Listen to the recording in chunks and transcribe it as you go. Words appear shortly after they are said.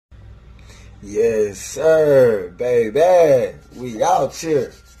Yes, sir, baby. We out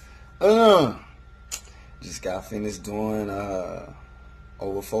here. Uh, just got finished doing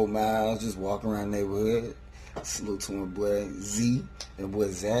over 4 miles, just walking around the neighborhood. Salute to my boy Z and boy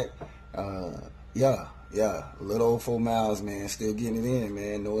Zach. Uh, yeah, a little over 4 miles, man. Still getting it in,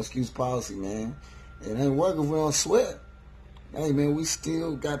 man. No excuse policy, man. It ain't working if we don't sweat. Hey, man, we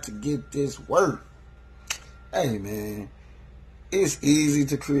still got to get this work. Hey, man, it's easy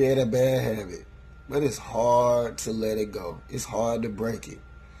to create a bad habit, but it's hard to let it go. It's hard to break it.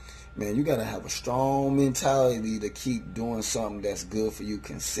 Man, you got to have a strong mentality to keep doing something that's good for you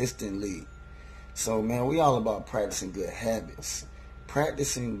consistently. So, man, we all about practicing good habits.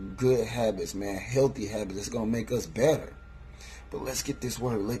 Practicing good habits, man, healthy habits, it's going to make us better. But let's get this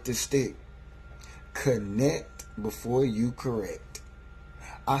word, let this stick. Connect before you correct.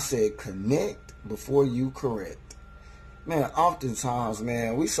 I said connect before you correct. Man, oftentimes,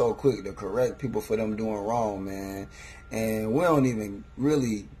 man, we so quick to correct people for them doing wrong, man. And we don't even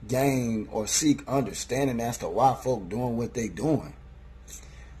really gain or seek understanding as to why folk doing what they doing.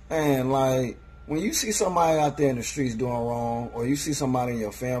 And like, when you see somebody out there in the streets doing wrong, or you see somebody in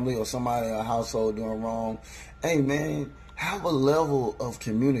your family or somebody in your household doing wrong, hey, man, have a level of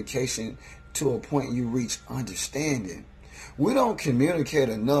communication to a point you reach understanding. We don't communicate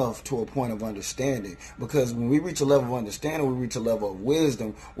enough to a point of understanding, because when we reach a level of understanding, we reach a level of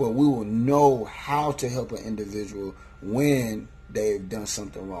wisdom where we will know how to help an individual when they've done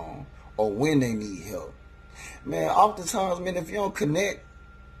something wrong or when they need help. Man, oftentimes, man, if you don't connect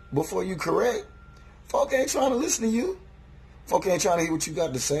before you correct, folk ain't trying to listen to you. Folk ain't trying to hear what you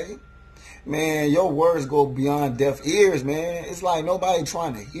got to say. Man, your words go beyond deaf ears, man. It's like nobody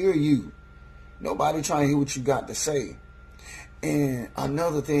trying to hear you. Nobody trying to hear what you got to say. And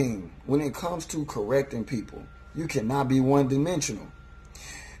another thing, when it comes to correcting people, you cannot be one-dimensional.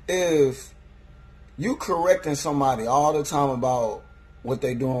 If you correcting somebody all the time about what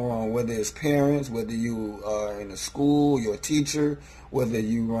they doing wrong, whether it's parents, whether you are in a school, you're a teacher, whether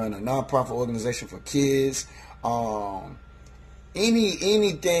you run a nonprofit organization for kids,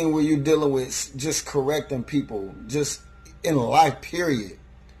 anything where you're dealing with just correcting people, just in life, period.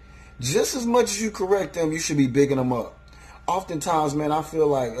 Just as much as you correct them, you should be bigging them up. Oftentimes, man, I feel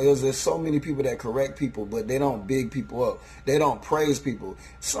like there's so many people that correct people, but they don't big people up. They don't praise people.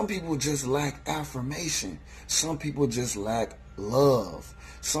 Some people just lack affirmation. Some people just lack love.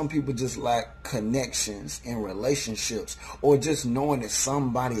 Some people just lack connections in relationships, or just knowing that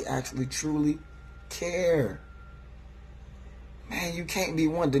somebody actually truly care. Man, you can't be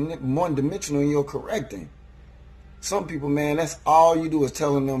one-dimensional in your correcting. Some people, man, that's all you do is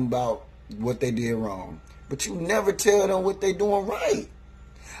telling them about what they did wrong. But you never tell them what they doing right.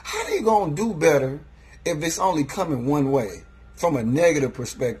 How they gonna do better if it's only coming one way, from a negative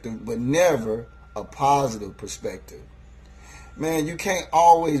perspective, but never a positive perspective? Man, you can't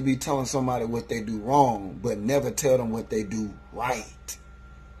always be telling somebody what they do wrong, but never tell them what they do right.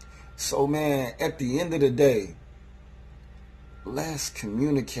 So, man, at the end of the day, let's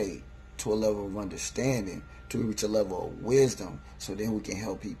communicate to a level of understanding, to reach a level of wisdom, so then we can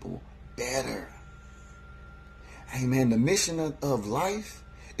help people better. Hey, man, the mission of life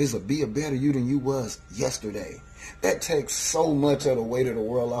is to be a better you than you was yesterday. That takes so much of the weight of the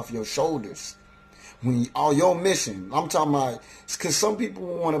world off your shoulders. When all your mission, I'm talking about, because some people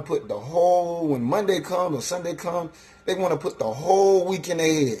want to put the whole, when Monday comes or Sunday comes, they want to put the whole week in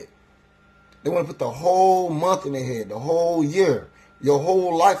their head. They want to put the whole month in their head, the whole year, your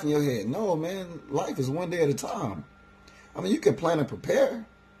whole life in your head. No, man, life is one day at a time. I mean, you can plan and prepare,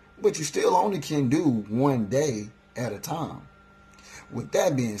 but you still only can do one day at a time. With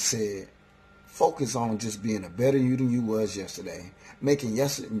that being said, focus on just being a better you than you was yesterday. Making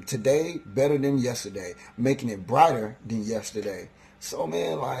today better than yesterday. Making it brighter than yesterday. So,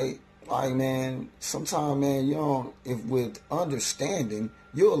 man, like man, sometimes, man, you know, if with understanding,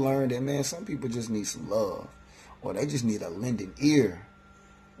 you'll learn that, man, some people just need some love, or they just need a lending ear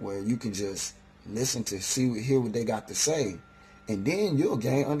where you can just listen to hear what they got to say. And then you'll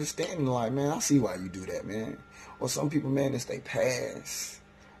gain understanding, like, man, I see why you do that, man. Or some people, man, it's they past.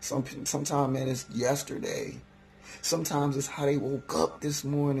 Sometimes, man, it's yesterday. Sometimes it's how they woke up this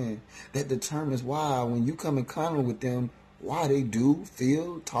morning that determines why, when you come in contact with them, why they do,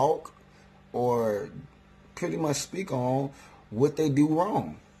 feel, talk, or pretty much speak on what they do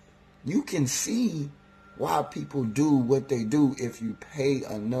wrong. You can see why people do what they do if you pay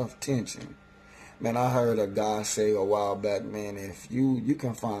enough attention. Man, I heard a guy say a while back, man, if you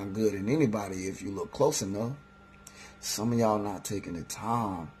can find good in anybody if you look close enough. Some of y'all not taking the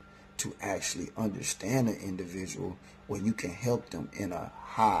time to actually understand an individual where you can help them in a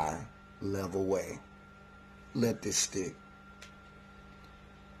high level way. Let this stick.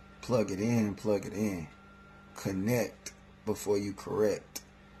 Plug it in, plug it in. Connect before you correct.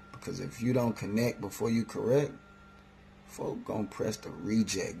 Because if you don't connect before you correct, folk gonna press the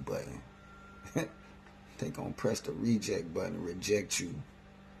reject button. They gonna press the reject button and reject you.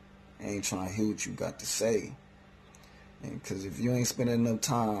 Ain't trying to hear what you got to say. And because if you ain't spending enough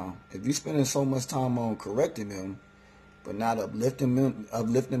time, if you spending so much time on correcting them, but not uplifting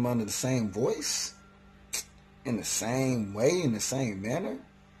them under the same voice, in the same way, in the same manner,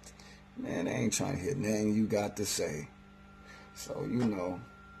 man, they ain't trying to hear nothing you got to say. So,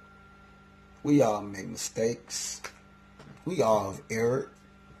 we all make mistakes. We all have erred.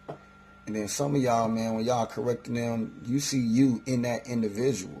 And then some of y'all, man, when y'all correcting them, you see you in that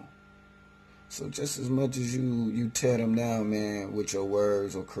individual. So just as much as you tear them down, man, with your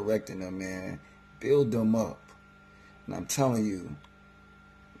words or correcting them, man, build them up. And I'm telling you,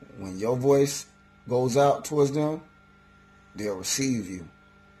 when your voice goes out towards them, they'll receive you.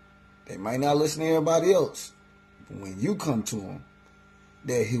 They might not listen to everybody else, but when you come to them,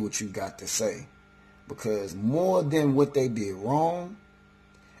 they'll hear what you got to say. Because more than what they did wrong,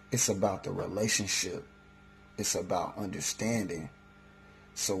 it's about the relationship. It's about understanding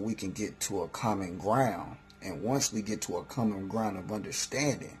so we can get to a common ground. And once we get to a common ground of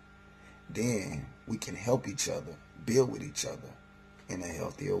understanding, then we can help each other, build with each other in a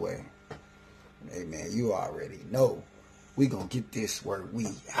healthier way. Hey, man, you already know. We gonna get this work. We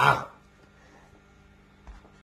out.